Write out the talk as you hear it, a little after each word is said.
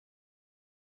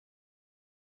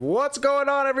What's going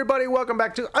on, everybody? Welcome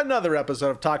back to another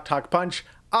episode of Talk Talk Punch.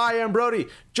 I am Brody,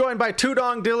 joined by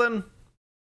Tudong Dylan.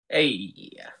 Hey.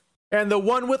 And the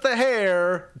one with the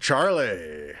hair,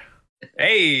 Charlie.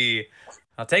 Hey,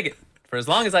 I'll take it for as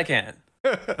long as I can.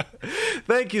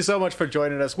 Thank you so much for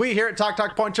joining us. We here at Talk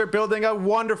Talk Punch are building a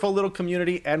wonderful little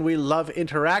community, and we love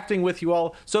interacting with you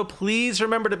all. So please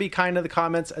remember to be kind in the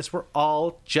comments, as we're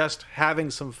all just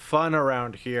having some fun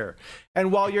around here.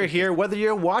 And while you're here, whether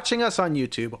you're watching us on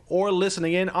YouTube or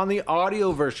listening in on the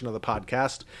audio version of the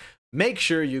podcast, make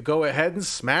sure you go ahead and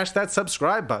smash that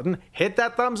subscribe button, hit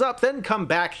that thumbs up, then come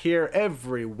back here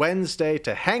every Wednesday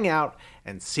to hang out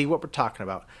and see what we're talking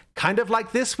about. Kind of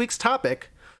like this week's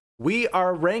topic. We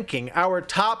are ranking our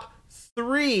top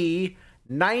 3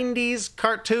 90s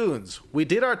cartoons. We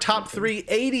did our top 3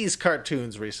 80s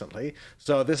cartoons recently,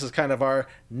 so this is kind of our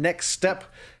next step,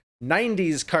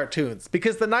 90s cartoons,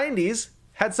 because the 90s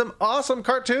had some awesome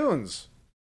cartoons.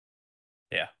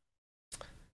 Yeah.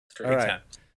 All right.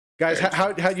 Guys,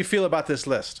 how'd you feel about this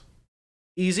list?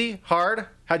 Easy? Hard?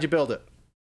 How'd you build it?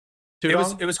 It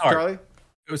was hard. Charlie?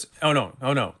 It was, oh no.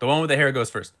 The one with the hair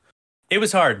goes first. It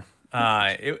was hard.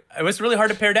 It was really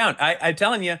hard to pare down. I'm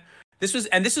telling you, this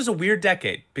was a weird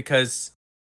decade because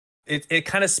it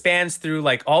kind of spans through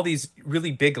like all these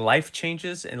really big life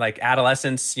changes and like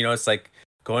adolescence. You know, it's like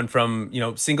going from,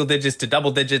 single digits to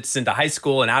double digits into high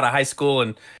school and out of high school.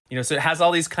 And, so it has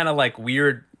all these kind of like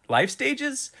weird life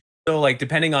stages. So like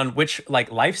depending on which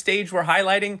like life stage we're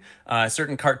highlighting,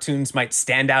 certain cartoons might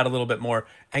stand out a little bit more.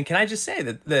 And can I just say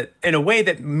that in a way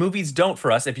that movies don't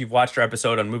for us, if you've watched our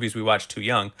episode on movies we watched too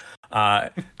young,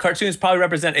 cartoons probably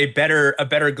represent a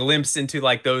better glimpse into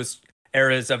like those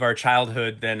eras of our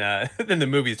childhood than the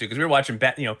movies do, because we were watching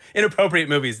inappropriate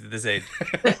movies at this age.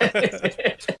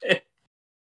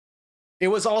 It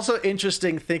was also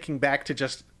interesting thinking back to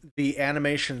just the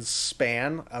animation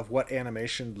span of what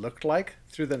animation looked like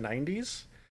through the 90s.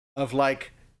 Of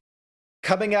like,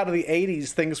 coming out of the 80s,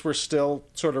 things were still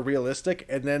sort of realistic.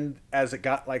 And then as it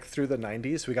got like through the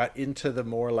 90s, we got into the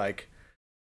more like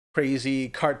crazy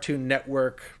Cartoon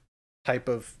Network type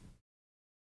of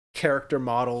character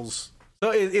models. So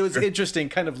it was interesting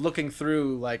kind of looking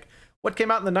through like what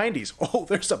came out in the 90s. Oh,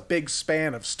 there's a big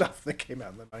span of stuff that came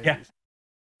out in the 90s. Yeah.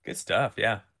 Good stuff,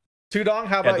 yeah. Tudong,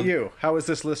 how about you? How was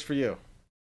this list for you?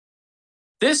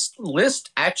 This list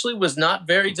actually was not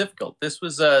very difficult. This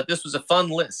was a fun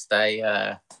list.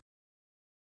 I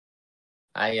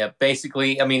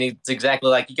basically, I mean, it's exactly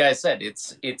like you guys said.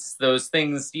 It's those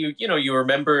things you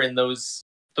remember in those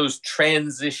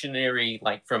transitionary,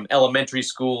 like from elementary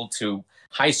school to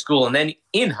high school and then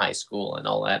in high school and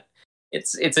all that.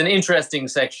 It's an interesting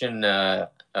section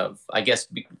of, I guess,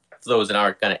 those in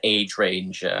our kind of age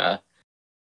range,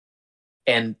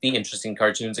 and the interesting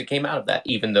cartoons that came out of that,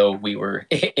 even though we were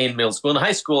in middle school and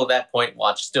high school at that point,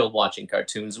 still watching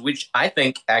cartoons, which I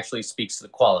think actually speaks to the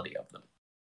quality of them.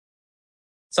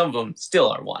 Some of them still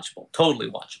are watchable,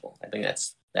 totally watchable. I think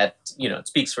that it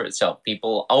speaks for itself.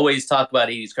 People always talk about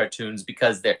 80s cartoons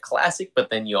because they're classic,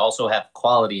 but then you also have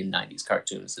quality in 90s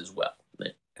cartoons as well.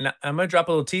 And I'm going to drop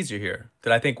a little teaser here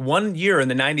that I think one year in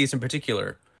the 90s in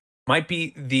particular might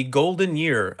be the golden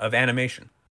year of animation.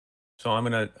 So I'm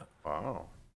going to... Wow.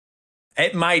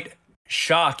 It might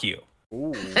shock you.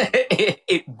 Ooh.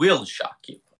 It will shock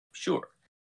you, sure.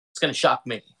 It's going to shock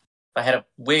me. If I had a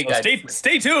wig,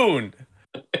 stay tuned.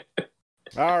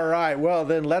 All right, well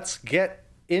then let's get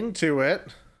into it.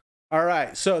 All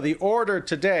right, so the order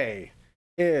today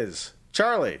is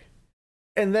Charlie,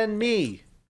 and then me,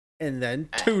 and then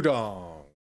Tudong.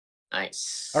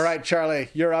 Nice. All right, Charlie,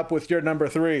 you're up with your number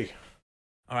 3.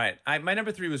 All right. My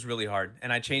number 3 was really hard,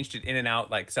 and I changed it in and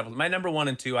out like several. My number 1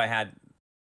 and 2 I had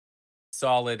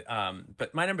solid,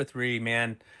 but my number 3,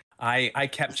 man, I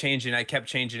kept changing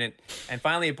it, and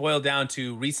finally it boiled down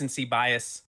to recency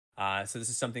bias. So this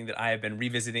is something that I have been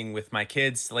revisiting with my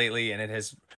kids lately, and it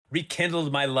has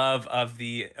rekindled my love of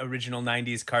the original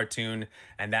 90s cartoon,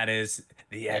 and that is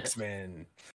the X-Men.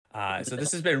 So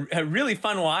this has been a really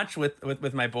fun watch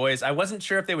with my boys. I wasn't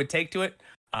sure if they would take to it.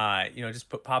 Just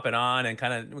pop it on and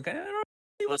kind of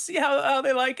we'll see how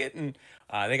they like it, and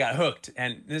they got hooked.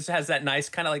 And this has that nice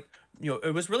kind of like,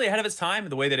 it was really ahead of its time,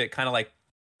 the way that it kind of like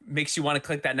makes you want to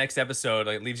click that next episode,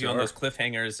 like leaves you on those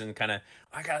cliffhangers and kind of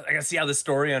I gotta see how the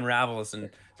story unravels. And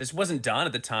this wasn't done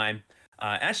at the time.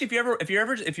 Actually, if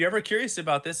you're ever curious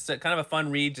about this, it's kind of a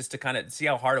fun read just to kind of see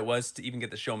how hard it was to even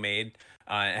get the show made,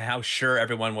 and how sure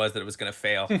everyone was that it was going to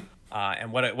fail.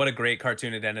 And what a great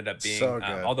cartoon it ended up being. So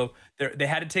good. Although they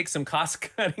had to take some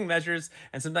cost-cutting measures,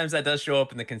 and sometimes that does show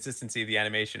up in the consistency of the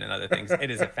animation and other things.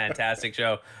 It is a fantastic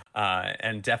show,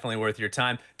 and definitely worth your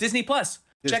time. Disney Plus.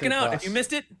 Check Disney it out. Plus. If you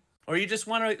missed it, or you just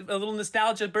want a little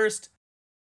nostalgia burst,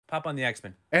 pop on the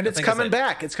X-Men. And it's coming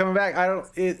back. It's coming back.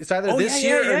 It's either this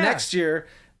year or next year.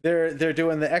 They're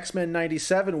doing the X-Men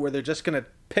 97 where they're just gonna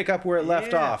pick up where it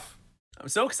left off. I'm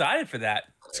so excited for that.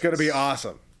 It's gonna be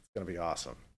awesome. It's gonna be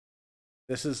awesome.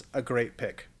 This is a great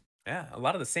pick. Yeah, a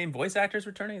lot of the same voice actors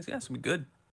returning. It's gonna be good.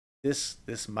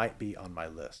 This might be on my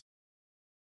list.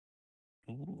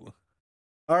 Ooh.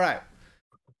 All right.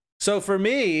 So for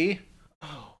me,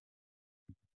 that's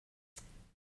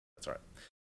all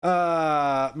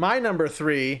right. My number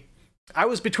 3, I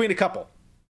was between a couple,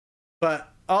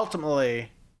 but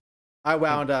ultimately, I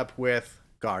wound up with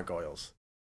Gargoyles.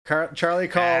 Charlie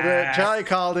called it. Charlie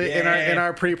called it in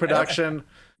our pre-production.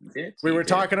 We were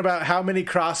talking about how many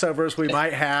crossovers we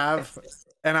might have,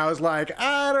 and I was like,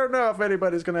 I don't know if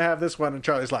anybody's going to have this one. And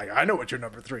Charlie's like, I know what your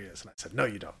number 3 is. And I said, no,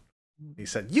 you don't. He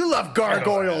said, you love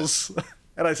Gargoyles.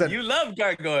 And I said, you love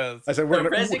Gargoyles. I said, the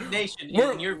resignation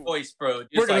in your voice, bro.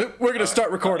 We're gonna start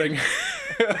recording.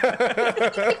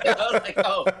 I was like,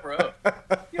 oh, bro,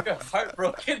 you're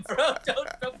heartbroken, bro.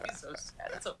 Don't be so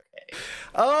sad. It's okay.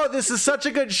 Oh, this is such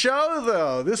a good show,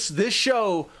 though. This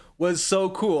show was so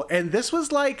cool, and this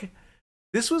was like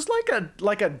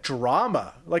a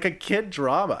drama, like a kid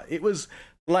drama. It was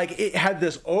like it had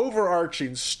this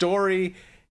overarching story.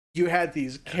 You had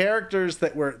these characters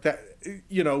that were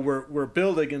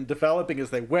building and developing as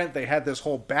they went. They had this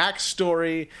whole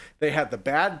backstory. They had the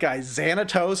bad guy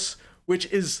Xanatos, which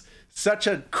is such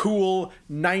a cool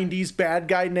 90s bad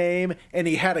guy name, and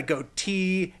he had a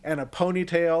goatee and a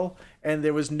ponytail, and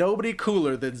there was nobody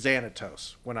cooler than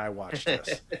Xanatos when I watched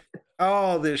this.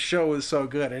 Oh, this show is so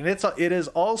good, and it is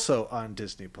also on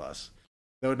Disney Plus,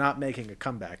 though not making a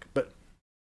comeback. But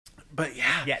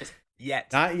yeah.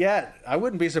 Yet. Not yet. I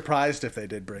wouldn't be surprised if they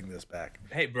did bring this back.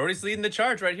 Hey, Brody's leading the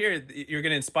charge right here. You're going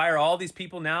to inspire all these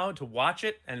people now to watch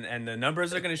it, and the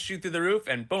numbers are going to shoot through the roof,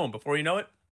 and boom, before you know it,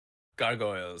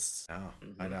 Gargoyles. Oh,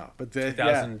 I know. But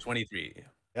 2023.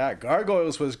 Yeah,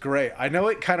 Gargoyles was great. I know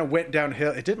it kind of went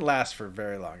downhill. It didn't last for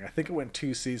very long. I think it went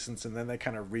 2 seasons, and then they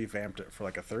kind of revamped it for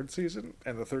like a 3rd season,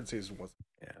 and the 3rd season was...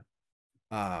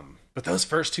 Yeah. But those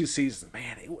first 2 seasons,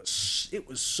 man, it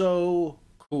was so...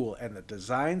 cool, and the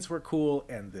designs were cool,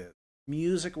 and the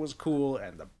music was cool,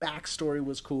 and the backstory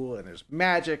was cool, and there's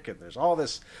magic, and there's all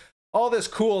this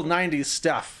cool 90s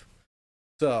stuff.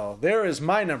 So there is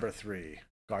my number 3,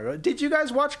 Gargoyles. Did you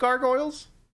guys watch Gargoyles?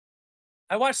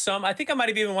 I watched some. I think I might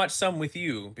have even watched some with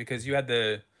you because you had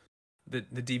the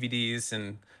DVDs,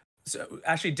 and so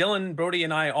actually Dylan, Brody,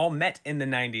 and I all met in the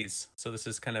 90s. So this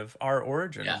is kind of our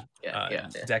origin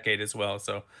decade as well.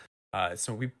 So.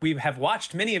 So we have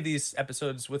watched many of these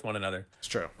episodes with one another. It's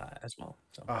true. As well.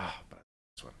 So. But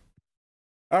this one.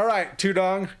 All right,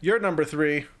 Tudong, your number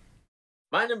 3.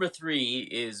 My number 3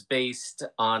 is based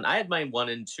on, I had mine 1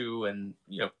 and 2, and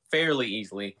fairly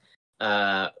easily.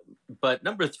 But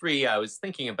number 3, I was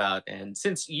thinking about, and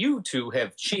since you two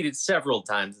have cheated several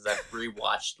times as I've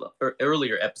rewatched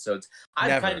earlier episodes,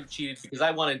 I've kind of cheated because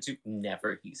I wanted to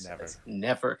never.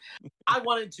 I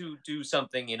wanted to do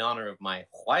something in honor of my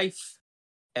wife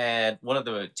and one of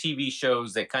the TV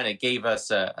shows that kind of gave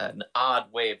us an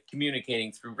odd way of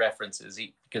communicating through references,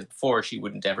 because before she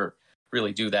wouldn't ever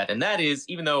really do that. And that is,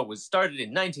 even though it was started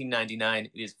in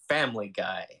 1999, it is Family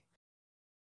Guy.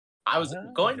 I was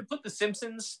going to put The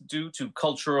Simpsons due to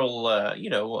cultural,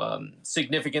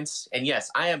 significance. And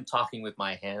yes, I am talking with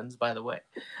my hands, by the way.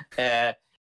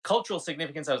 Cultural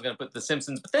significance, I was going to put The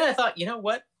Simpsons. But then I thought, you know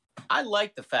what? I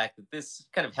like the fact that this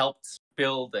kind of helped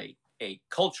build a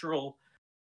cultural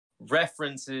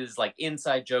references, like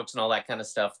inside jokes and all that kind of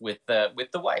stuff with the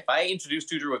wife. I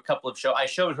introduced her to a couple of shows. I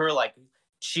showed her like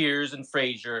Cheers and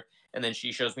Frasier, and then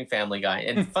she shows me Family Guy.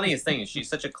 And the funniest thing is she's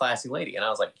such a classy lady. And I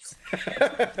was like,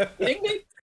 kidding me?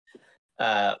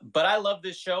 But I love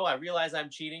this show. I realize I'm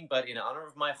cheating, but in honor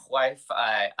of my wife,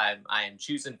 I am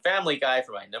choosing Family Guy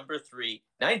for my number 3,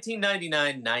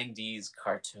 1999 90s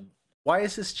cartoon. Why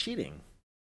is this cheating?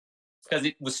 Because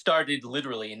it was started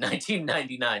literally in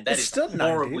 1999. That it's is still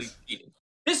horribly 90s. cheating.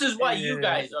 This is why you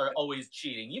guys are always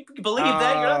cheating. You believe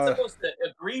that? You're not supposed to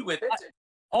agree with it.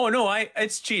 Oh no,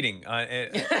 it's cheating.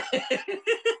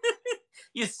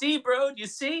 You see, bro? You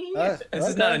see? This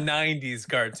is not a '90s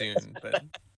cartoon, but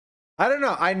I don't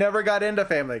know. I never got into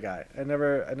Family Guy. I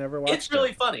never watched it. It's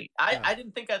really funny. I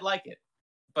didn't think I'd like it,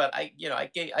 but I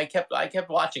kept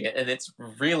watching it, and it's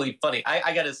really funny.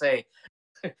 I gotta say,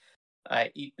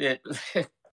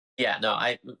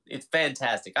 it's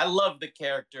fantastic. I love the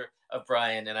character of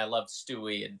Brian, and I love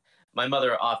Stewie, and my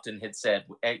mother often had said,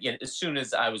 as soon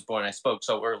as I was born, I spoke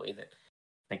so early that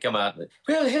I come out with,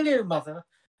 well, hello, mother.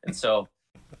 And so,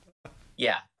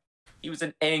 Yeah, he was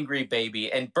an angry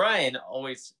baby. And Brian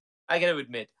always, I got to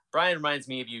admit, Brian reminds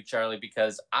me of you, Charlie,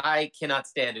 because I cannot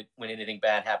stand it when anything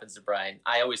bad happens to Brian.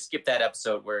 I always skip that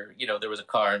episode where, there was a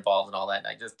car involved and all that.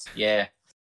 And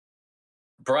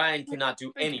Brian cannot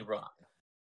do any wrong.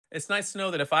 It's nice to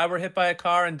know that if I were hit by a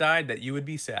car and died, that you would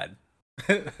be sad.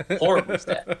 Horribly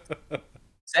sad.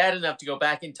 Sad enough to go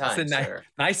back in time, sir.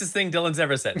 Nicest thing Dylan's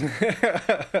ever said.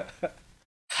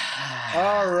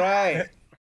 All right.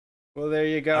 Well, there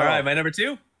you go. All right, my number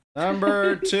 2?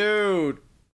 Number 2.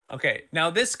 Okay, now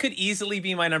this could easily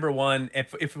be my number 1.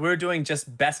 If we're doing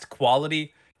just best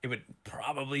quality, it would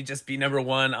probably just be number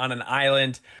 1 on an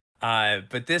island.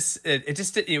 But this,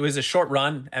 it was a short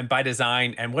run, and by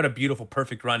design, and what a beautiful,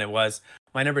 perfect run it was.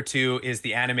 My number 2 is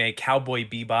the anime Cowboy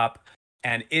Bebop,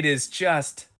 and it is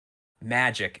just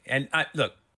magic. And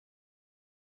look,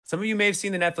 some of you may have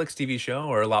seen the Netflix TV show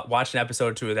or watched an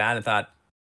episode or 2 of that and thought,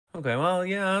 okay, well,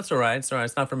 yeah, that's all right. It's all right.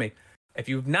 It's not for me. If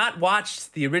you've not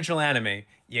watched the original anime,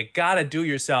 you gotta do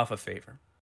yourself a favor.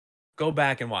 Go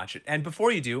back and watch it. And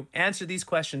before you do, answer these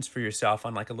questions for yourself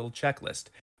on like a little checklist.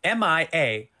 Am I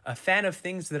A fan of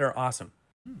things that are awesome?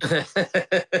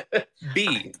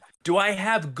 B, do I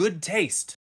have good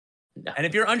taste? No. And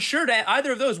if you're unsure to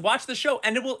either of those, watch the show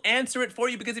and it will answer it for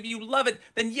you, because if you love it,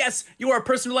 then yes, you are a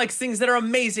person who likes things that are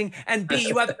amazing. And B,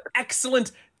 you have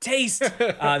excellent taste.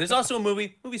 There's also a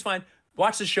movie. Movie's fine.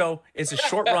 Watch the show. It's a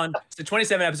short run. It's the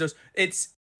 27 episodes. It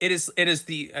is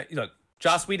the look.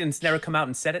 Joss Whedon's never come out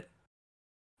and said it,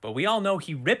 but we all know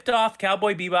he ripped off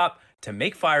Cowboy Bebop to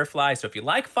make Firefly. So if you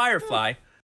like Firefly,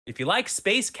 if you like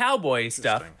space cowboy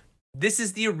stuff, this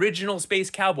is the original Space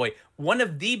Cowboy. One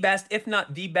of the best, if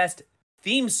not the best,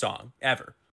 theme song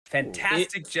ever.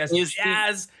 Fantastic, just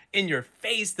jazz in your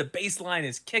face. The bass line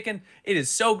is kicking. It is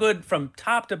so good from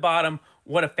top to bottom.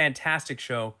 What a fantastic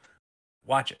show.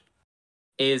 Watch it.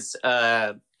 If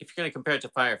you're going to compare it to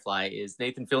Firefly, is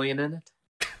Nathan Fillion in it?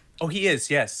 Oh, he is,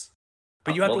 yes.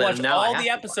 But you have to watch all the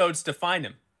episodes to find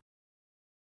him.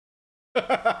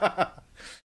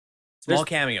 Small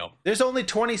cameo. There's only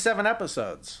 27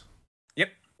 episodes. Yep.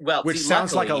 Well, which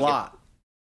sounds like a lot.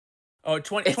 Oh,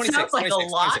 26. It sounds like 26,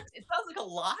 a lot. 26. It sounds like a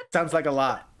lot. Sounds like a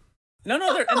lot.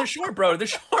 No, they're short, bro. They're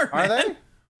short. Are man. they?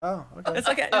 Oh, okay. It's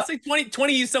like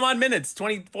 20 some odd minutes,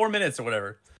 24 minutes or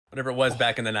whatever it was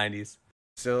back in the 90s.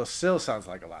 Still sounds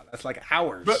like a lot. That's like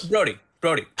hours.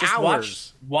 Brody, just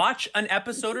hours. watch an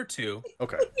episode or 2.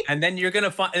 Okay. And then you're gonna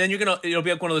find, and then it'll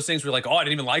be like one of those things where like, oh, I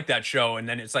didn't even like that show, and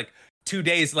then it's like 2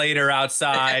 days later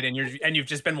outside, and you've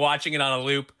just been watching it on a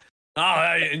loop. Oh,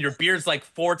 and your beard's like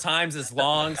 4 times as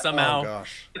long somehow. Oh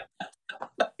gosh.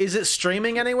 Is it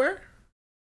streaming anywhere?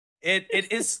 It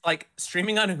is like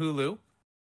streaming on Hulu.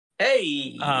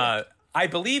 Hey. I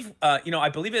believe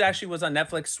it actually was on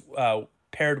Netflix,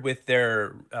 paired with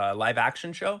their live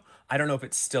action show. I don't know if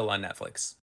it's still on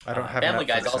Netflix. I don't have Family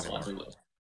Netflix Guy's also on anymore. Hulu.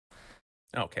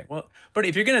 Okay, well, but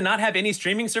if you're gonna not have any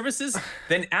streaming services,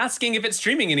 then asking if it's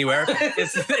streaming anywhere,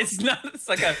 it's not. It's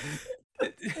like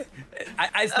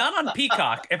it's not on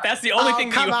Peacock. If that's the only thing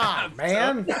that you have,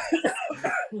 man.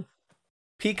 So.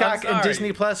 Peacock and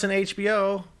Disney Plus and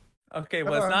HBO. Okay,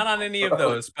 well, it's not on any of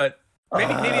those, but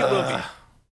maybe it will be.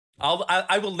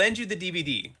 I will lend you the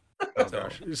DVD. Oh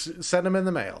gosh, send them in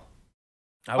the mail.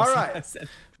 All right,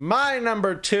 my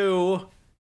number 2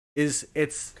 is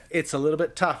it's a little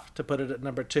bit tough to put it at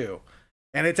number 2,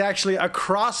 and it's actually a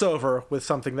crossover with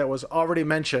something that was already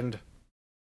mentioned.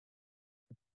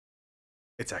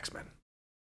 It's X-Men.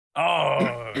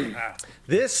 Oh,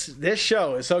 this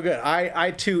show is so good.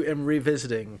 I too am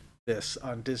revisiting this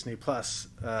on Disney Plus,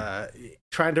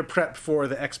 trying to prep for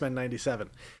the X-Men 97.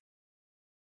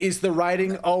 Is the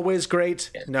writing always great?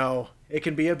 No, it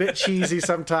can be a bit cheesy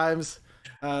sometimes.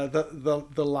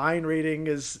 The line reading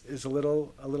is a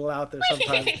little out there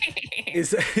sometimes.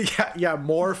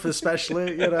 Morph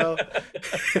especially,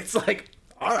 it's like,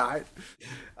 all right.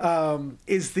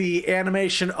 Is the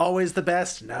animation always the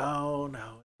best? No,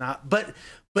 not. But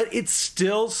it's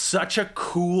still such a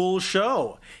cool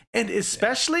show, and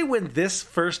especially when this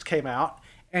first came out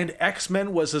and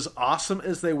X-Men was as awesome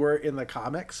as they were in the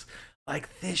comics.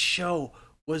 Like, this show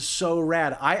was so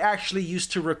rad. I actually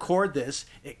used to record this.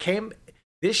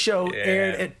 This show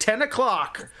aired at 10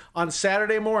 o'clock on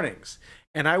Saturday mornings,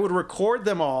 and I would record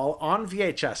them all on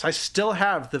VHS. I still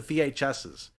have the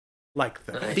VHSs, like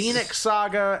the Phoenix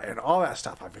Saga and all that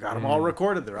stuff. I've got them all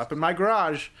recorded. They're up in my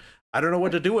garage. I don't know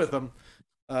what to do with them.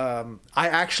 I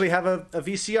actually have a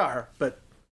VCR, but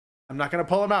I'm not going to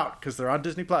pull them out because they're on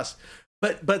Disney Plus.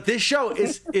 But this show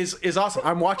is awesome.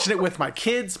 I'm watching it with my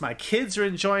kids. My kids are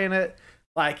enjoying it.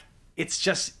 Like,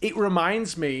 it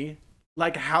reminds me,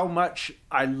 like how much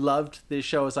I loved this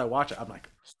show as I watched it. I'm like,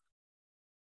 this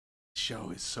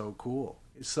show is so cool.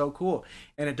 It's so cool.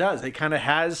 And it does. It kind of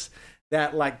has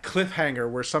that like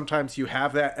cliffhanger where sometimes you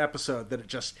have that episode that it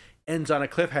just ends on a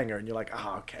cliffhanger and you're like,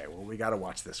 oh, okay, well, we got to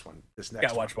watch this one, this next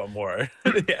Gotta watch one more.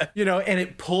 Yeah. You know, and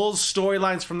it pulls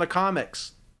storylines from the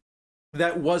comics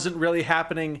that wasn't really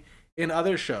happening in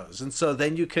other shows. And so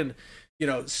then you can, you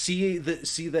know, see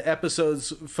the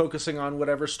episodes focusing on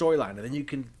whatever storyline, and then you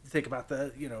can think about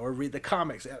the, you know, or read the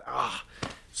comics.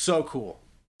 So cool.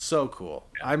 So cool.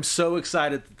 Yeah. I'm so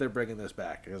excited that they're bringing this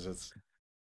back because it's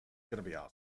going to be awesome.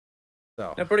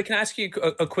 So, now, Brody, can I ask you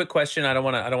a quick question? I don't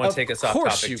want to take us off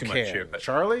topic too much here, but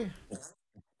Charlie,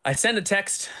 I sent a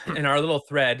text in our little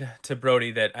thread to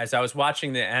Brody that as I was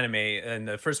watching the anime in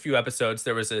the first few episodes,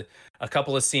 there was a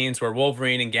couple of scenes where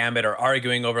Wolverine and Gambit are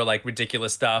arguing over like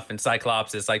ridiculous stuff, and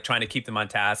Cyclops is like trying to keep them on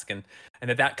task, and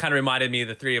that kind of reminded me of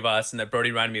the three of us, and that Brody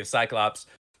reminded me of Cyclops.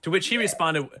 To which he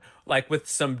responded like with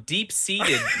some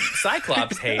deep-seated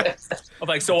Cyclops hate of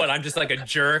like, so what? I'm just like a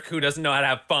jerk who doesn't know how to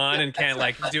have fun and can't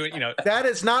like do it, you know. That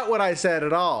is not what I said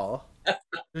at all.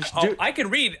 I can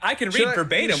read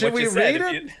verbatim what you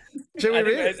said. Should we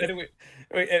read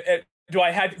it? Do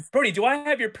I have Brody? Do I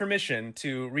have your permission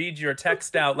to read your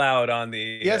text out loud on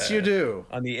the? Yes, you do.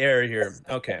 On the air here.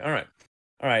 Okay. All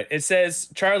right. It says,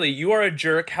 Charlie, you are a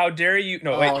jerk. How dare you?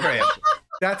 No, wait. Graham.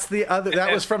 That's the other.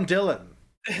 That was from Dylan.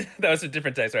 That was a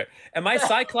different text, right? Am I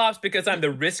Cyclops because I'm the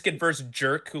risk-adverse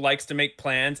jerk who likes to make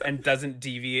plans and doesn't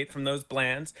deviate from those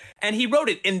plans? And he wrote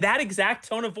it in that exact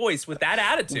tone of voice with that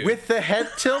attitude. With the head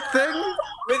tilt thing?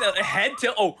 With a head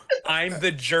tilt. Oh, I'm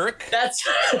the jerk. That's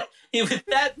with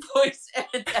that voice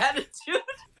and attitude.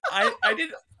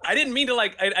 I didn't mean to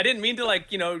like,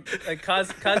 you know, like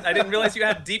cause I didn't realize you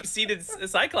have deep-seated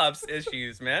Cyclops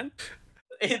issues, man.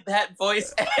 In that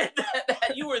voice, and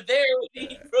that you were there when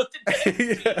he wrote the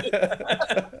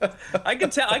text. I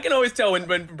can tell. I can always tell when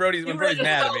Brody's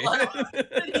mad at me.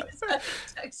 He just had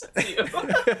to text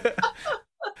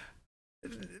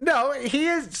you. No,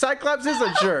 Cyclops is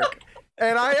a jerk,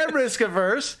 and I am risk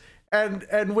averse.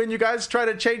 And when you guys try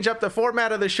to change up the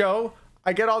format of the show,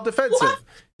 I get all defensive. What?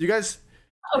 You guys.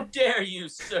 How dare you,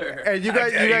 sir? And you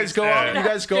guys go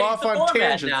off on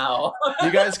tangents. Now.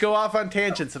 You guys go off on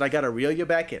tangents, and I gotta reel you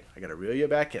back in.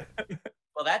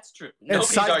 Well, that's true.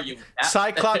 Nobody's arguing that.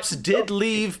 Cyclops did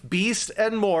leave Beast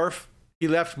and Morph. He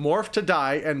left Morph to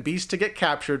die and Beast to get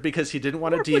captured because he didn't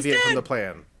want to deviate from the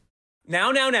plan.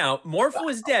 Now. Morph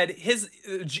was dead. His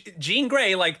Jean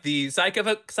Grey, like the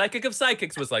psychic of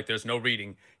psychics, was like, "There's no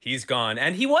reading. He's gone,"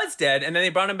 and he was dead. And then they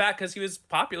brought him back because he was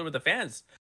popular with the fans.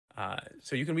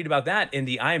 So you can read about that in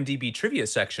the IMDb trivia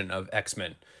section of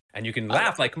X-Men, and you can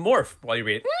laugh like Morph while you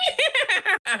read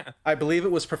it. I believe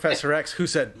it was Professor X who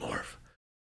said, "Morph,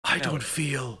 I don't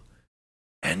feel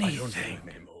anything." I don't feel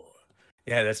anymore.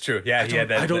 Yeah, that's true. Yeah,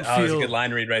 that was a good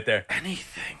line read right there.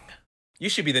 Anything. You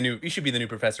should be the new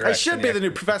Professor X. I should be the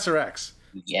new Professor X.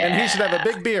 Yeah. And he should have a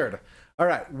big beard. All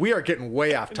right, we are getting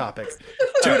way off topic.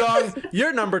 Tudong,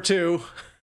 you're number 2.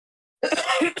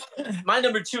 My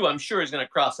number 2, I'm sure, is going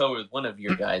to cross over with one of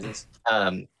your guys'.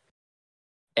 And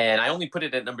I only put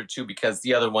it at number 2 because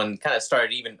the other one kind of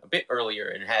started even a bit earlier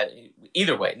and had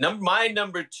either way. My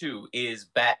number 2 is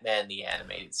Batman the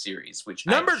Animated Series, which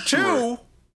number 2.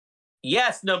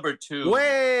 Yes, number 2.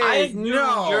 Wait, I knew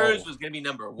yours was going to be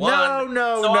number 1.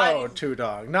 No,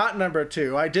 Tudong, not number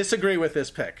 2. I disagree with this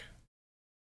pick.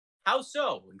 How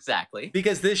so exactly?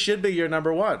 Because this should be your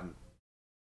number 1.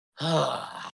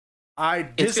 I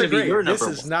disagree. This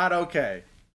is not okay.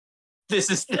 This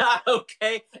is not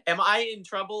okay. Am I in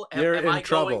trouble? You're in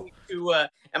trouble.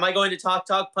 Am I going to talk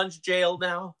punch jail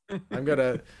now? I'm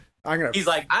gonna. He's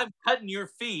like, I'm cutting your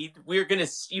feed. We're gonna.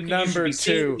 Number 2.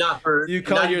 Seen, not heard. You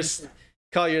call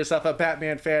yourself a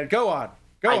Batman fan. Go on.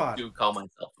 I do call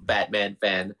myself a Batman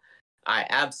fan. I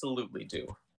absolutely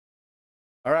do.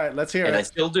 All right, let's hear it. And I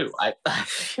still do.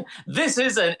 This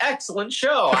is an excellent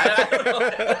show. I don't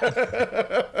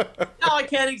know. No, I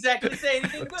can't exactly say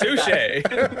anything good. Touche. I'm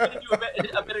going to do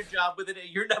a better job with it.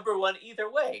 You're number 1 either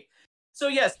way. So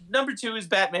yes, number 2 is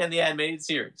Batman the Animated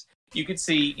Series. You can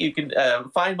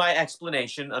find my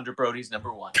explanation under Brody's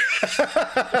number 1.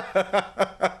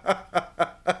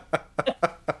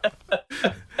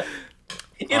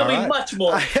 It'll be much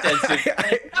more extensive. You're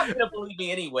not going to believe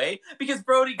me anyway, because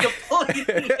Brody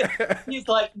completely, he's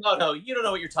like, no, you don't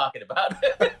know what you're talking about.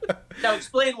 Now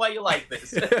explain why you like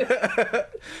this.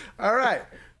 All right.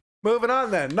 Moving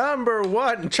on then. Number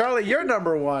 1. Charlie, you're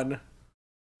number 1.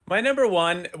 My number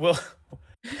 1 will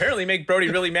apparently make Brody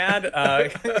really mad.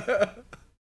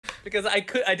 because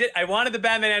I wanted the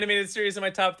Batman animated series in my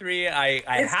top 3. I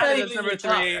had it as number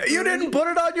 3. You didn't put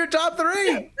it on your top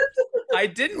 3. I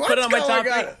didn't put it on my top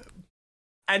 3.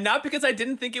 And not because I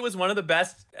didn't think it was one of the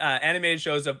best animated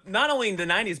shows of not only in the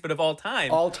 90s, but of all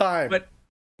time. All time.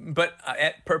 But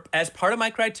as part of my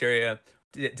criteria,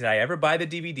 did I ever buy the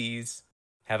DVDs?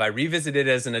 Have I revisited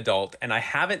as an adult? And I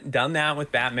haven't done that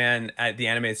with Batman at the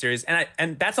animated series.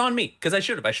 And that's on me, because I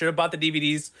should have. I should have bought the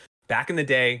DVDs back in the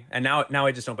day. And now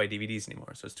I just don't buy DVDs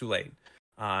anymore, so it's too late.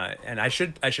 And I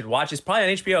should watch. It's probably on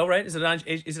HBO, right? Is it on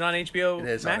HBO It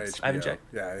is Max? on HBO. I haven't checked.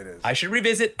 Yeah, it is. I should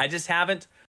revisit. I just haven't.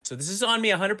 So this is on me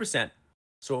 100%.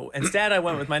 So instead, I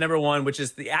went with my number 1, which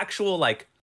is the actual, like,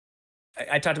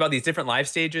 I talked about these different life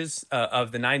stages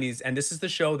of the 90s, and this is the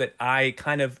show that I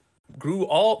kind of grew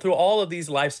through all of these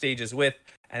life stages with,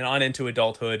 and on into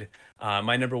adulthood.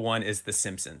 My number 1 is The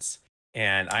Simpsons.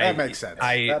 And that makes sense.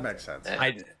 That makes sense.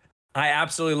 I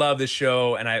absolutely love this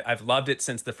show, and I've loved it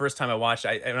since the first time I watched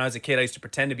it. When I was a kid, I used to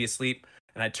pretend to be asleep,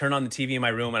 and I'd turn on the TV in my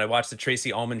room, and I'd watch the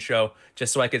Tracy Ullman show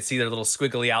just so I could see their little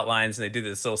squiggly outlines, and they do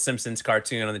this little Simpsons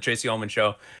cartoon on the Tracy Ullman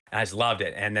show, and I just loved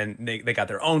it. And then they got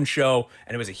their own show,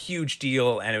 and it was a huge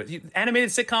deal, and animated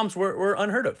sitcoms were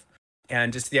unheard of.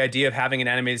 And just the idea of having an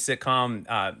animated sitcom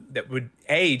that would,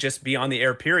 A, just be on the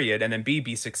air, period, and then B,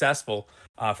 be successful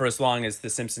for as long as The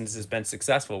Simpsons has been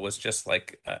successful was just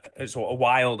like it's a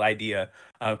wild idea.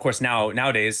 Of course,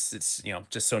 nowadays it's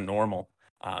just so normal.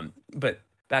 But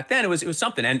back then it was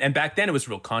something, and back then it was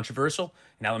real controversial.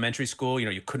 In elementary school,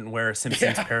 you couldn't wear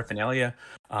Simpsons paraphernalia.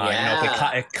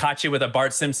 If it caught you with a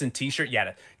Bart Simpson T-shirt, you had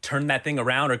to turn that thing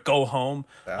around or go home.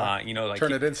 Like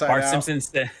turn it inside Bart out.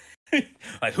 Simpson's.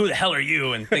 Like, who the hell are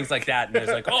you, and things like that. And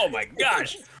it's like, oh my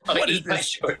gosh, what is Eat my this?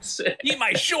 shorts. Eat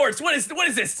my shorts. What is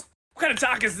this? What kind of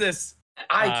talk is this?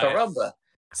 Ay, caramba.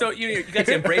 So you got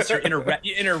to embrace your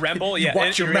inner rebel. Yeah,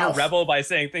 Watch your inner mouth. rebel by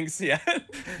saying things. Yeah,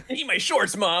 eat my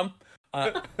shorts, mom.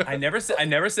 I never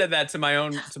said that to my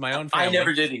own family. I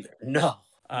never did either. No.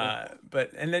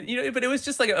 But it was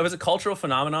just like it was a cultural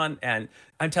phenomenon, and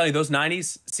I'm telling you, those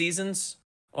 '90s seasons.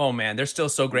 Oh man, they're still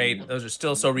so great. Those are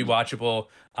still so rewatchable.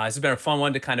 This has been a fun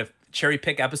one to kind of cherry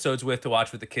pick episodes to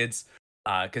watch with the kids,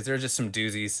 because there's just some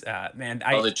doozies. Man,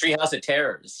 the Treehouse of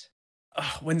Terrors.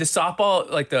 When the softball,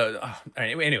 like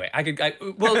anyway,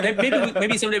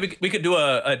 maybe someday we could do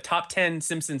a top 10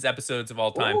 Simpsons episodes of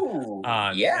all time. Ooh,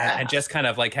 and just kind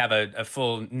of like have a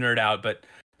full nerd out. But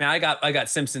man, I got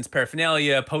Simpsons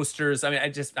paraphernalia, posters. I mean,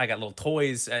 I got little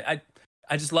toys.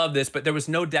 I just love this, but there was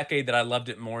no decade that I loved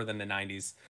it more than the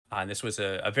 90s. And this was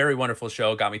a very wonderful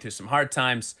show. Got me through some hard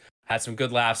times, had some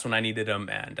good laughs when I needed them,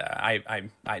 and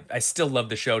I still love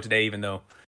the show today, even though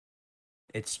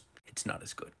it's not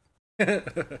as good.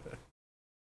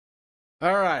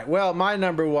 All right. Well, my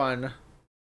number 1.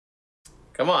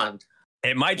 Come on.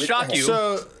 It might shock you.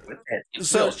 So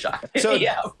Shock. so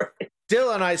Yeah.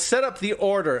 Dylan, I set up the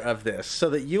order of this so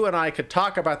that you and I could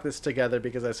talk about this together,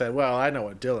 because I said, well, I know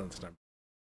what Dylan's number.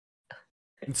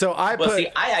 And so I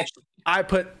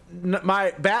put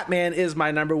my Batman is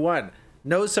my number 1.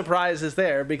 No surprises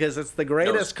there, because it's the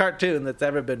greatest cartoon that's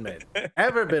ever been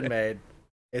made.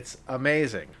 It's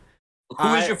amazing.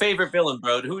 Who is your favorite villain,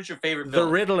 bro? Who's your favorite villain?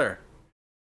 The Riddler.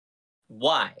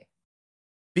 Why?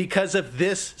 Because of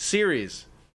this series.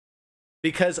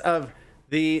 Because of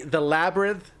the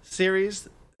Labyrinth series,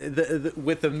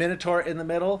 with the Minotaur in the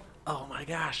middle. Oh my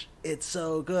gosh, it's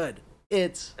so good.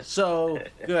 It's so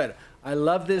good. I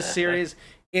love this series.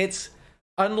 It's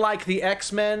unlike the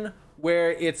X-Men,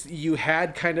 where you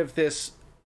had kind of this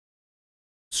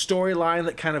storyline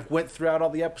that kind of went throughout all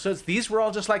the episodes. These were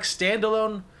all just like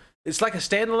standalone. It's like a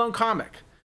standalone comic.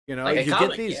 Like you comic,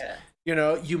 get these.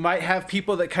 yeah. You might have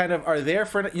people that kind of are there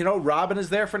for, Robin is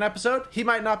there for an episode. He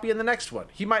might not be in the next one.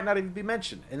 He might not even be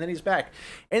mentioned. And then he's back.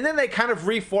 And then they kind of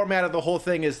reformatted the whole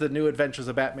thing as the New Adventures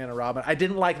of Batman and Robin. I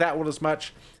didn't like that one as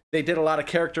much. They did a lot of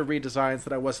character redesigns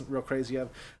that I wasn't real crazy of.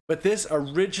 But this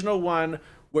original one,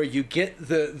 where you get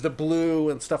the blue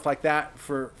and stuff like that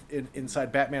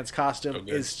inside Batman's costume,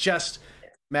 is just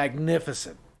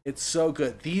magnificent. It's so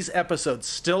good. These episodes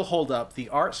still hold up. The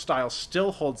art style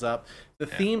still holds up. The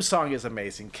theme song is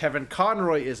amazing. Kevin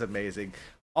Conroy is amazing.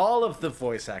 All of the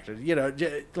voice actors,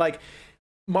 like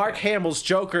Mark Hamill's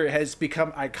Joker has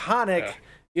become iconic.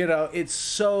 It's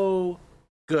so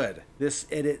good.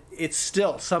 It's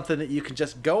still something that you can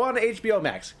just go on HBO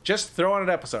Max, just throw on an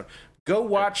episode. Go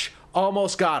watch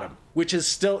Almost Got Him, which is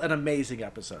still an amazing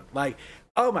episode. Like,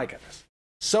 oh my goodness,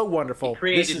 so wonderful. He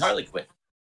created Harley Quinn.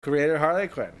 Created Harley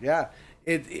Quinn, yeah.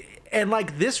 And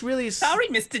like this really. Sorry,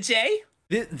 Mr. J.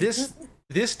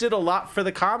 This did a lot for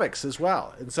the comics as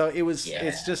well, and so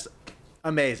it's just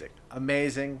amazing,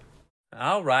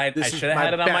 All right. This I is should have my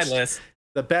had it on my best. list.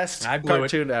 The best I blew it.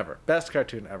 cartoon ever. Best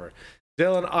cartoon ever.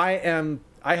 Dylan,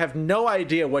 I have no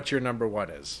idea what your number one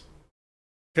is.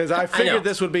 Because I know. figured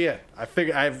this would be it.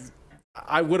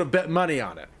 I would have bet money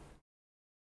on it.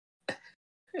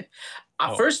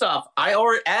 First off,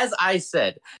 as I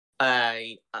said,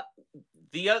 my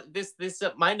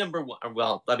number one.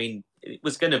 Well, I mean, it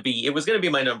was gonna be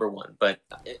my number one, but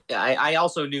I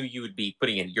also knew you would be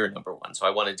putting in your number one, so I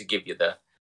wanted to give you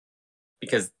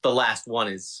because the last one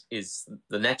is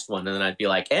the next one, and then I'd be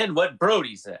like, and what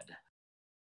Brody said.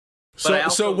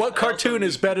 So what cartoon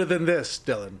is better than this,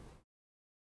 Dylan?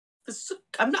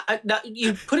 I'm not.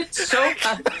 You put it so.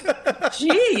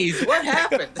 Jeez, what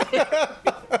happened?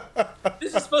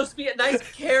 This is supposed to be a nice,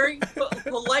 caring,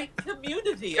 polite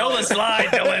community. Show the slide,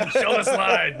 Dylan. Show the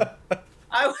slide.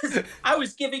 I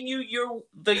was giving you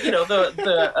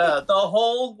the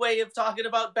whole way of talking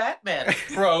about Batman,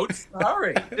 bro.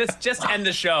 Sorry. Just end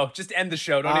the show. Just end the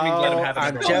show. Don't even let him have it.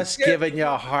 I'm just giving you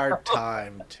a hard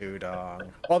time,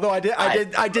 Tudong. Although I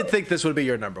did think this would be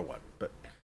your number one, but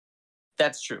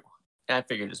that's true. I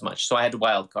figured as much, so I had to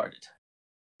wild card it.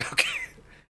 Okay.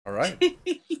 All right.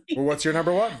 Well, what's your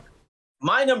number one?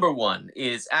 My number one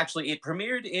is actually, it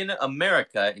premiered in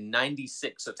America in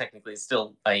 '96, so technically it's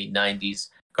still a '90s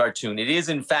cartoon. It is,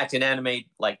 in fact, an anime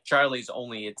like Charlie's,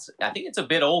 only I think it's a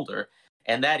bit older,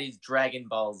 and that is Dragon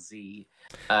Ball Z.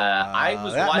 I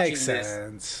was that watching makes this,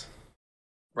 sense.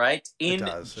 right? It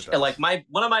does. Like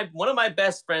one of my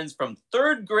best friends from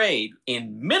third grade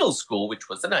in middle school, which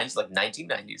was the '90s, like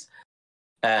 1990s.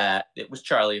 It was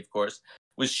Charlie, of course,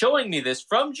 was showing me this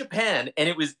from Japan, and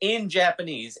it was in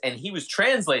Japanese, and he was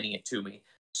translating it to me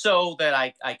so that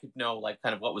I could know like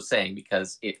kind of what was saying,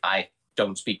 because I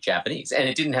don't speak Japanese, and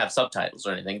it didn't have subtitles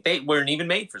or anything. They weren't even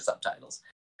made for subtitles.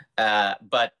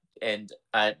 But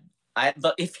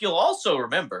if you'll also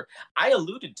remember, I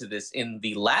alluded to this in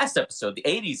the last episode, the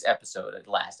 80s episode,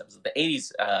 the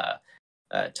 80s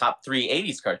top 3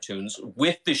 80s cartoons,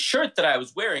 with the shirt that I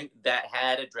was wearing that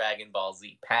had a Dragon Ball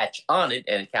Z patch on it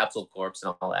and a Capsule Corps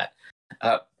and all that.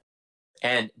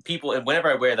 And whenever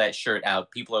I wear that shirt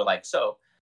out, people are like, "So,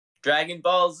 Dragon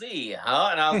Ball Z, huh?"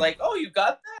 And I was like, "Oh, you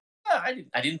got that? Yeah,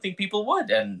 I didn't think people would."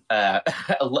 And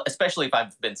especially if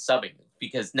I've been subbing,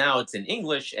 because now it's in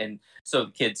English, and so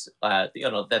the kids,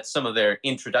 that's some of their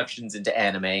introductions into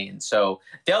anime, and so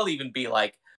they'll even be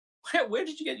like, "Where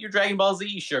did you get your Dragon Ball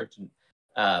Z shirt?"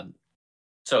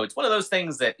 So it's one of those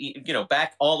things that,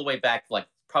 back all the way back, like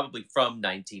probably from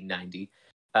 1990.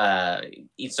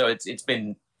 So it's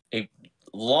been a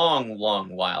long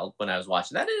while when I was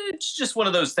watching that. It's just one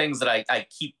of those things that I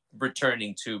keep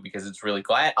returning to because it's really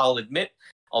cool. I'll admit,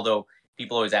 although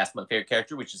people always ask my favorite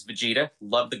character, which is Vegeta.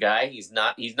 Love the guy. He's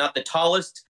not the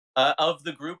tallest of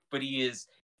the group, but he is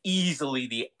easily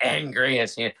the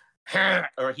angriest.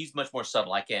 Or he's much more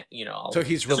subtle. I can't, So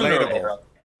he's relatable.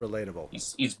 Relatable.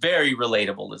 He's very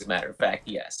relatable, as a matter of fact,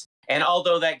 yes. And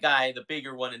although that guy, the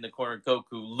bigger one in the corner, Goku,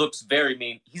 looks very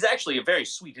mean, he's actually a very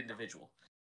sweet individual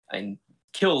and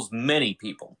kills many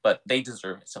people, but they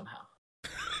deserve it somehow.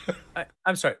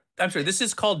 I'm sorry. This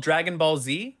is called Dragon Ball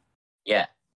Z? Yeah.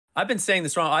 I've been saying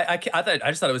this wrong. I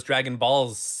just thought it was Dragon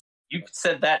Balls. You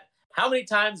said that. How many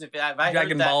times have I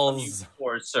Dragon heard that Balls from you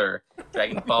before, sir?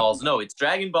 Dragon Balls. No, it's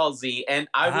Dragon Ball Z. And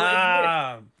I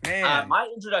will admit, my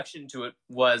introduction to it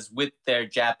was with their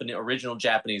original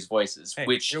Japanese voices,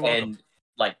 you're welcome.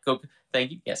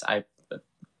 Thank you. Yes, I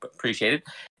appreciate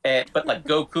it. But like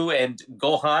Goku and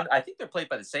Gohan, I think they're played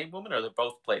by the same woman, or they're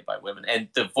both played by women. And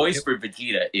the voice for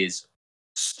Vegeta is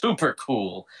super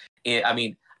cool. I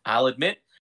mean, I'll admit,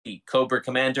 the Cobra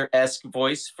Commander-esque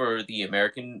voice for the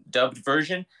American dubbed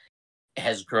version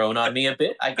has grown on me a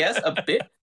bit, I guess,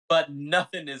 but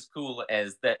nothing as cool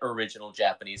as that original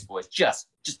Japanese voice. Just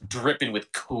dripping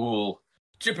with cool.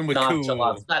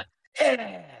 Nonchalance. Not,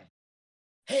 hey,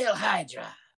 Hail Hydra.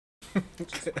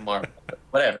 Marvel,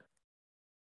 whatever.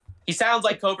 He sounds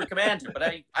like Cobra Commander, but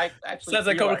I actually sounds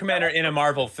like Cobra Commander in a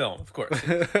Marvel film, of course.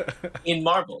 In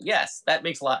Marvel, yes, that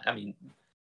makes a lot. I mean,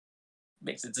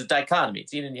 it's a dichotomy.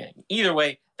 It's yin and yang. Either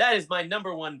way, that is my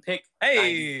number one pick.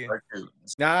 Hey,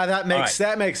 nah, that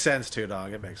makes sense too,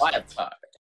 dog. It makes sense. All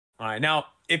right, now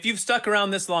if you've stuck around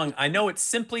this long, I know it's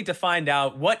simply to find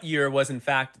out what year was in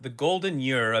fact the golden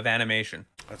year of animation.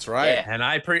 That's right. Yeah. And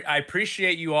I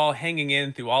appreciate you all hanging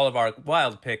in through all of our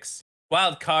wild picks,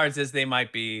 wild cards as they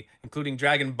might be, including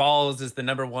Dragon Balls as the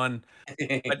number one.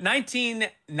 But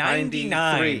 1999.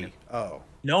 93. Oh.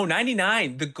 No,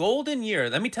 99. The golden year.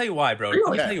 Let me tell you why, bro. Really?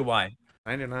 Let me tell you why.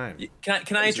 99.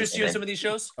 Can I interest you in some of these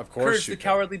shows? Of course. Courage the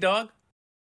Cowardly Dog.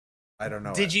 I don't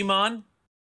know. Digimon.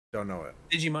 Don't know it.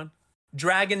 Digimon.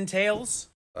 Dragon Tales?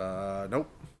 Nope.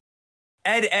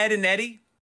 Ed, Ed, and Eddie?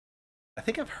 I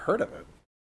think I've heard of it.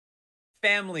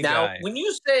 Family Now, Guy? when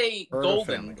you say Heard of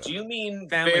golden, Family Guy. do you mean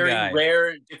Family very Guy.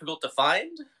 rare, difficult to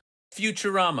find?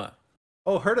 Futurama?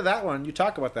 Oh, heard of that one. You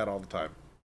talk about that all the time.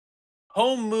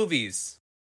 Home Movies?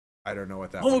 I don't know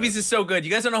what that Home one Movies is so good.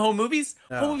 You guys don't know Home Movies?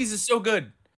 No. Home Movies is so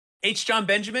good. H. John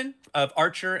Benjamin of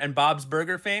Archer and Bob's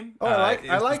Burger fame. Oh,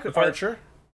 I like before- Archer.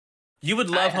 You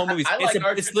would love Home Movies. I like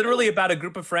Archer It's literally too. about a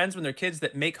group of friends when they're kids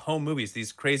that make home movies,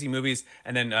 these crazy movies.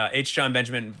 And then H. John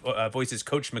Benjamin voices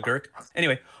Coach McGurk.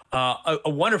 Anyway, a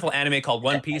wonderful anime called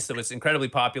One Piece that was incredibly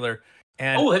popular.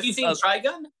 And Oh, have you seen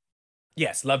Trigun?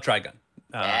 yes, love Trigun.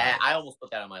 Yeah, I almost put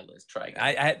that on my list. Trigun.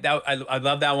 I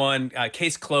love that one.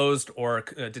 Case Closed or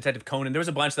Detective Conan. There was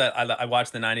a bunch that I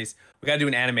watched in the 90s. We got to do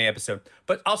an anime episode.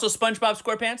 But also SpongeBob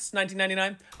SquarePants,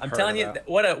 1999. I'm Heard telling of you,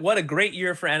 that. what a great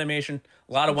year for animation.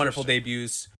 A lot of wonderful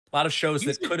debuts. A lot of shows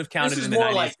that could have counted This is in the more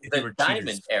 90s like if they the were diamond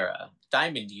cheaters. era,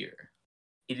 diamond year.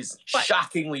 It is But-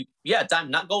 shockingly,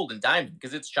 diamond, not golden, diamond,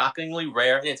 because it's shockingly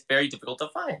rare and it's very difficult to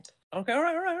find. Okay, all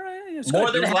right. It's More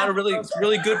good. than There's a lot half of really, of those.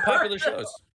 really good popular shows.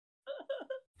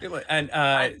 Anyway,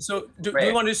 and so do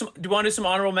we want to do some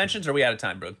honorable mentions, or are we out of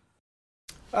time, bro?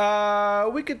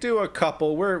 We could do a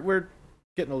couple. We're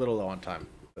getting a little low on time.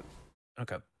 But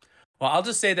Okay. Well, I'll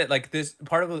just say that like this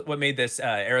part of what made this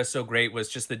era so great was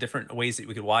just the different ways that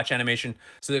we could watch animation.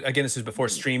 So again, this was before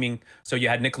streaming. So you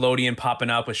had Nickelodeon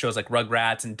popping up with shows like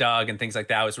Rugrats and Doug and things like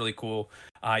that. It was really cool.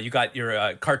 You got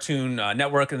your Cartoon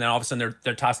Network, and then all of a sudden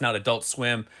they're tossing out Adult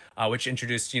Swim, which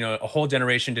introduced a whole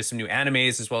generation to some new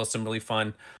animes as well as some really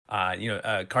fun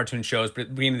cartoon shows.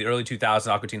 Beginning of the early 2000s,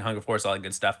 Aqua Teen Hunger Force, all that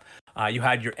good stuff. You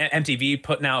had your MTV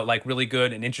putting out like really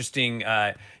good and interesting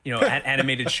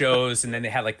animated shows, and then they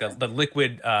had like the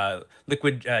liquid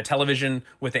television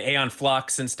with the Aeon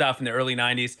Flux and stuff in the early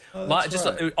 90s.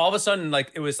 right. All of a sudden, like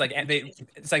it was like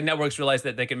it's like networks realized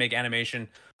that they could make animation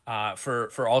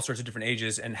for all sorts of different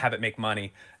ages and have it make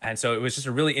money. And so it was just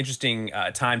a really interesting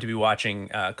time to be watching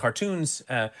cartoons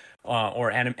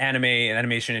or anime and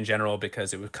animation in general,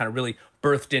 because it was kind of really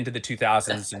birthed into the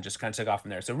 2000s and just kind of took off from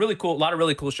there. So really cool, a lot of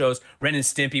really cool shows. Ren and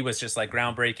Stimpy was just like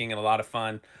groundbreaking and a lot of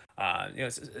fun.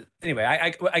 Anyway,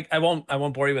 I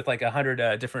won't bore you with like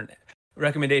 100 different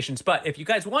recommendations, but if you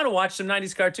guys want to watch some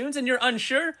 90s cartoons and you're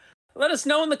unsure, let us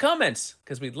know in the comments,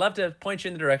 because we'd love to point you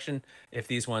in the direction if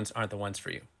these ones aren't the ones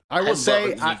for you. I will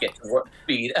say, you get to warp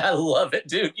speed. I love it,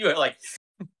 dude. You are like,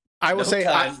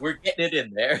 we're getting it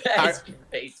in there. It's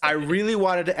great. I really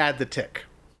wanted to add The Tick.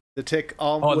 The Tick I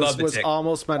love The was Tick.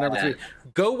 almost my number Yeah. 3.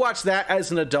 Go watch that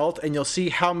as an adult, and you'll see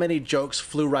how many jokes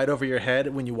flew right over your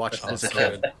head when you watched it as a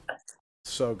kid.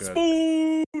 So good.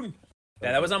 Spoon.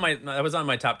 Yeah, that was on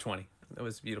my top 20. That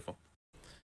was beautiful.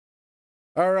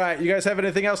 All right, you guys have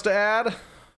anything else to add?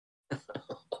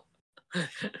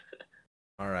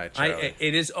 All right, Charlie.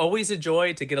 It is always a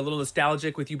joy to get a little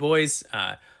nostalgic with you boys.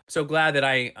 So glad that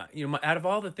out of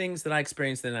all the things that I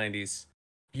experienced in the 90s,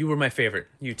 you were my favorite.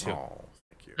 You too. Oh,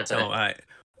 thank you. So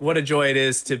what a joy it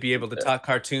is to be able to talk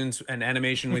cartoons and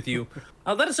animation with you.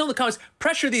 Let us know in the comments.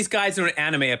 Pressure these guys into an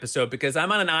anime episode, because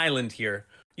I'm on an island here.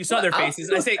 You saw their I'll faces.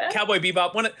 do I say that. Cowboy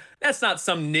Bebop. That's not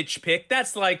some niche pick.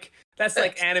 That's like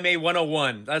anime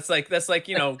 101. That's like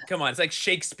come on. It's like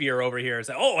Shakespeare over here. It's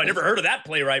like, oh, I never heard of that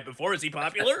playwright before. Is he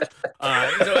popular?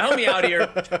 So help me out here.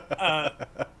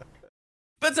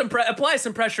 Put apply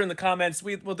some pressure in the comments.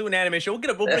 We'll do an anime show.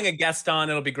 We'll bring a guest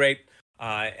on. It'll be great.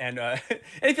 And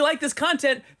if you like this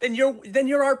content, then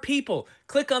you're our people.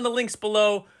 Click on the links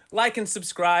below, like and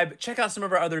subscribe. Check out some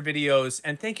of our other videos,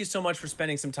 and thank you so much for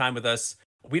spending some time with us.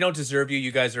 We don't deserve you.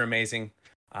 You guys are amazing.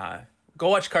 Go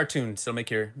watch cartoons. It'll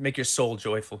make your soul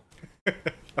joyful.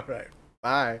 All right.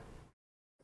 Bye.